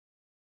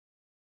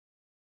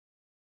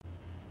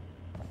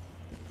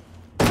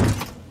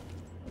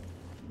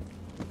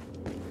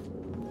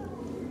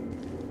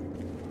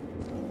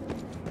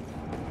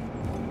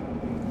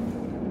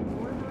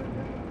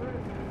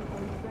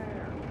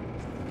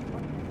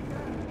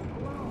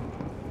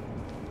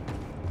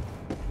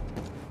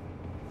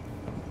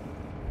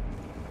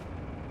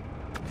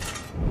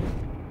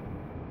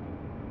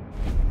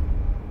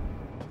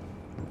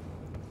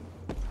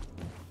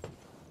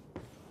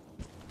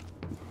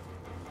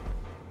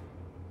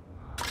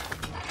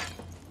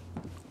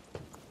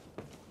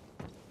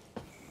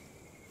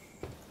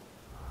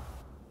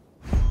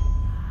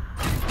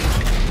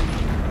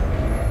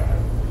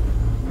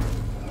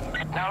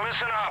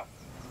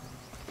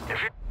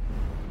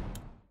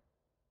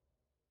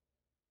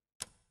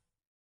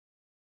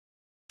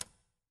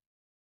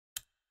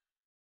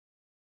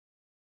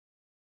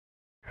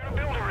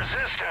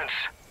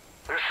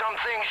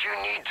things you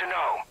need to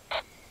know.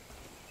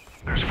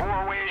 There's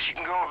 4 ways you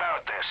can go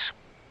about this.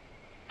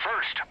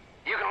 First,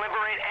 you can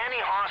liberate any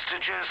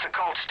hostages the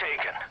cult's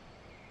taken.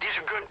 These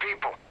are good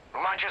people who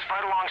might just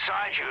fight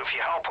alongside you if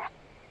you help them.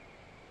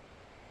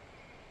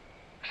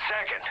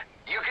 Second,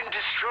 you can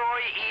destroy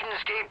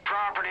Eden's Gate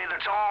property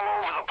that's all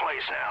over the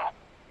place now.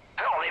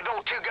 Hell, they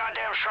built 2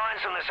 goddamn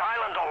shrines on this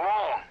island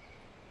alone.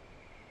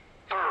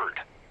 Third,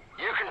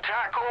 you can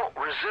tackle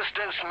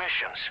resistance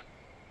missions.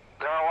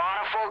 There are a lot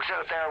of folks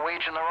out there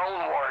waging their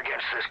own war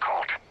against this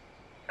cult,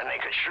 and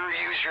they could sure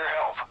use your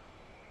help.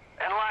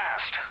 And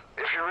last,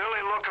 if you're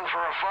really looking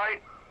for a fight,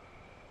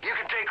 you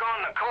can take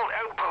on the cult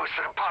outposts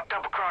that have popped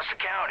up across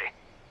the county.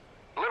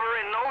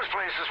 Liberating those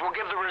places will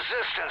give the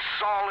resistance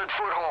solid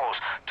footholds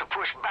to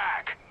push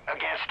back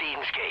against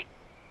Eden's Gate.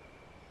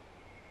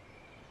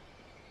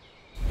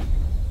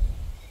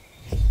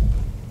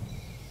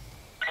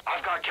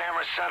 I've got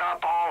cameras set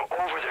up all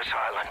over this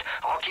island.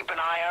 I'll keep an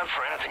eye out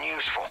for anything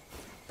useful.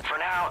 For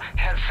now,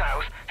 head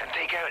south and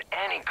take out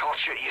any cult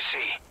shit you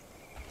see.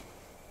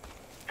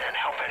 And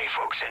help any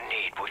folks in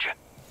need, would you?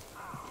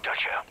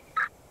 Dutch out.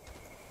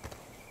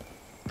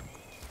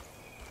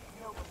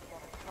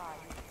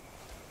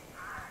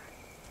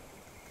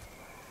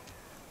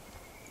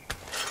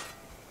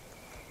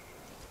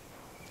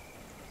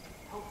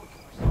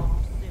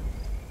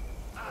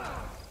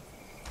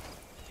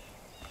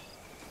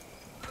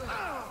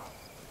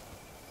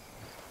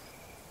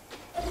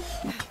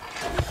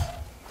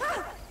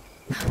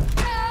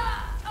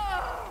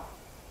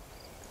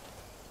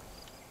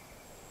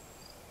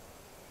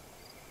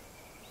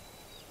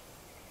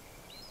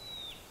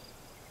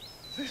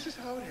 This is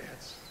how it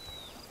ends.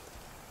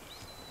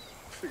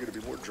 I figured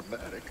it'd be more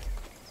dramatic.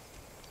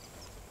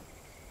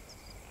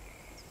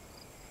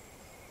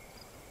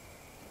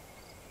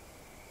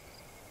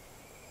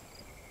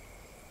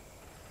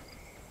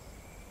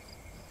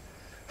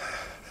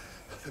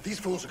 These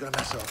fools are gonna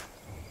mess up.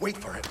 Wait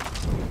for it.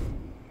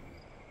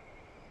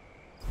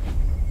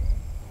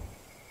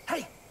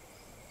 Hey!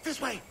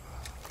 This way!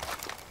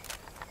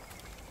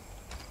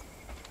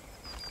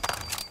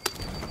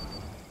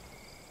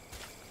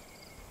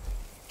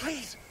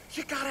 Please,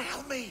 you gotta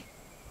help me!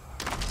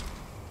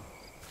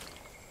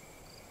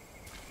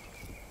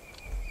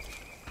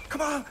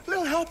 Come on,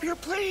 little help here,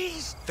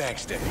 please!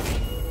 Thanks, Dave.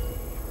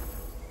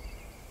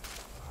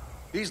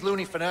 These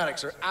loony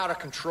fanatics are out of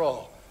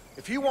control.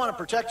 If you want to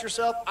protect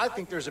yourself, I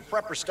think there's a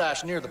prepper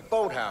stash near the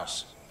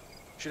boathouse.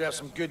 Should have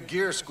some good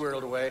gear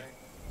squirreled away.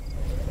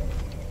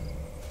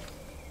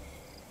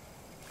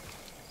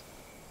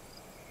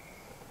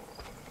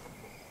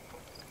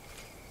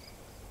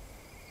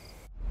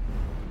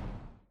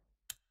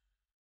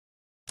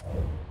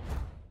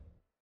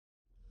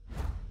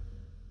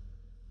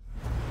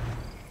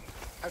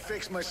 I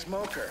fixed my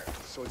smoker,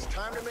 so it's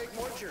time to make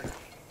more journey.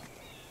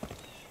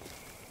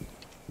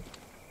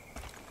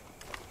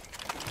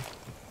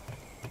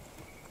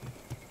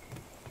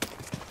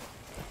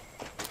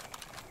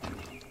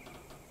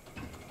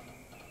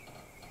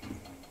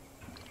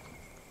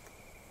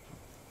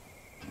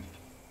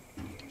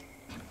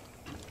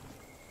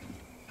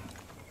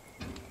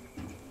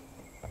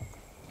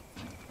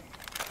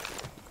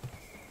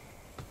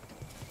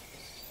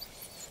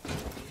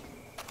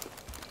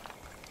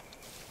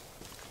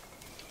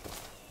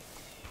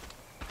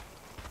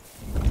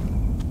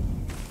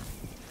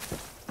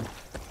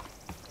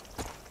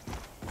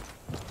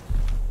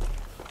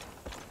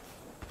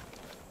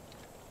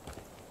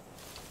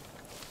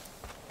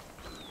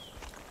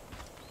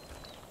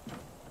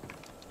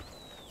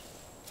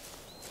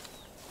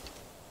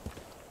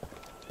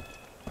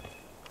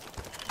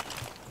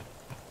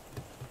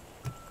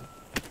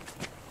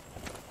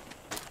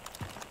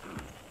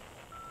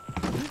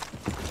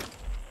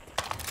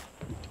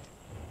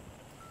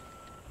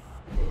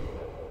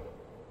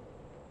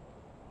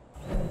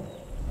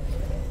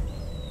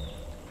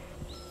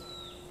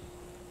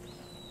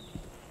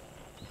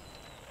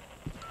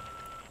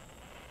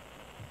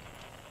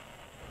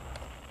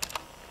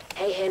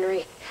 Hey,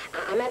 Henry.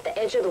 I'm at the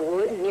edge of the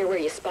wood near where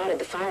you spotted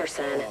the fire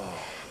sign.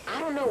 I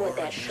don't know what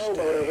that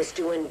showboater was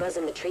doing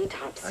buzzing the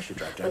treetops. I should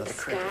drive down but to the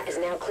the creek. sky is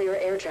now clear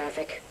of air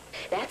traffic.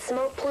 That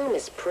smoke plume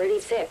is pretty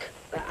thick,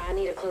 but I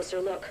need a closer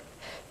look.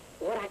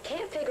 What I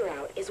can't figure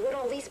out is what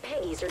all these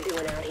Peggies are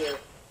doing out here.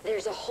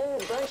 There's a whole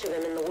bunch of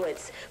them in the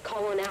woods,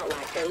 calling out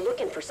like they're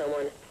looking for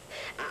someone.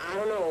 I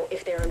don't know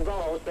if they're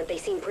involved, but they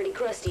seem pretty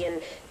crusty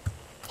and...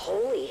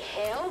 Holy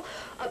hell!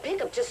 A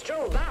pickup just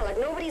drove by like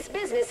nobody's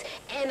business,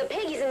 and the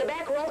Peggies in the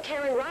back were all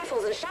carrying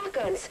rifles and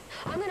shotguns.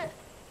 I'm gonna...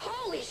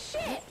 Holy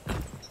shit!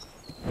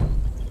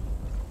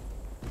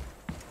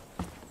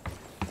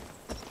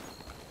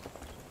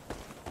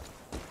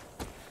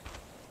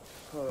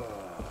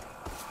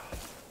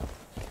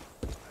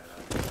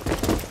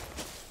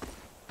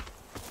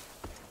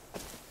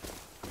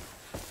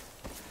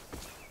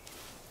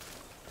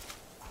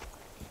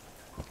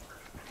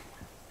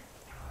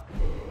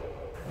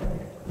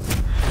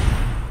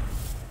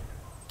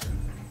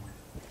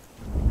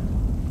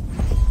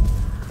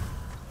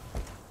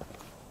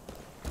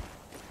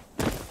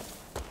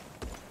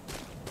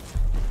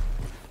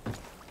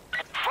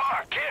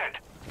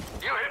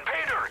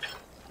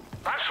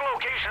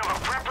 of a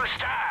prepper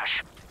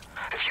stash.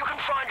 If you can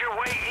find your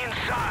way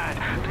inside,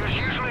 there's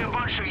usually a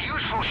bunch of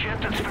useful shit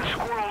that's been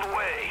squirreled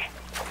away.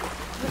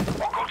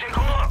 We'll go take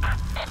a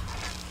look.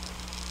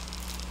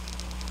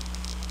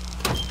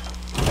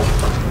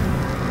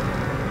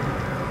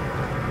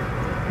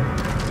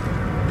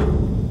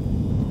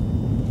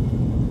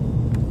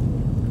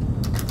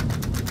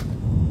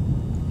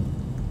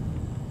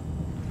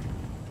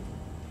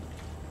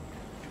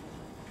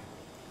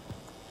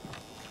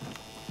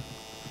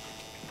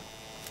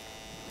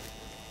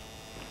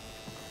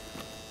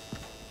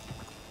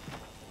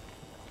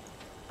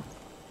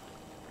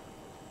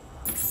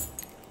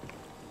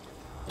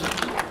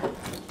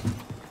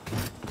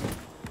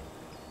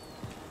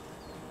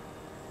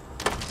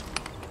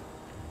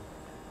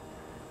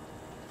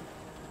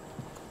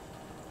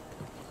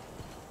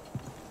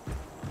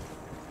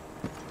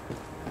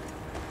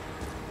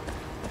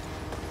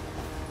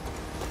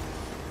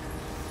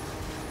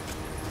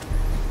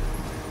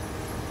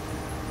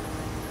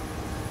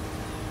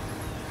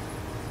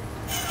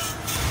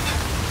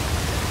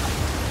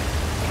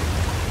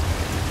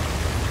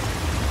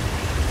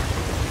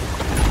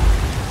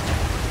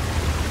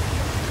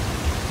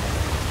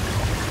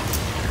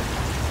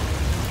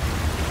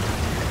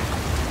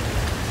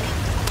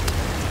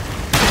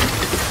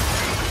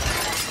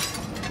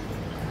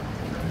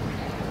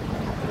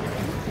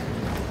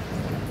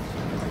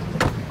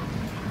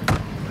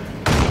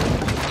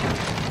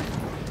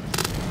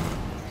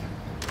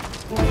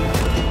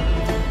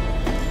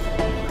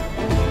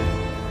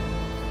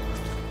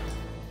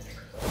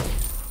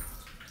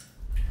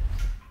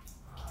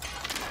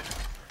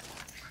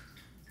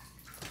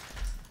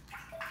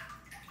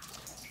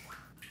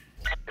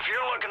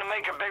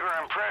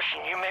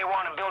 You may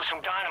want to build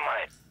some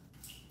dynamite.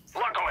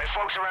 Luckily,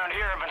 folks around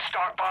here have been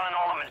stockpiling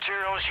all the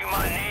materials you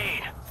might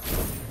need.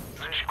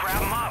 So just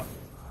grab them up.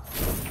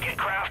 Get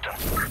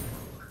crafting.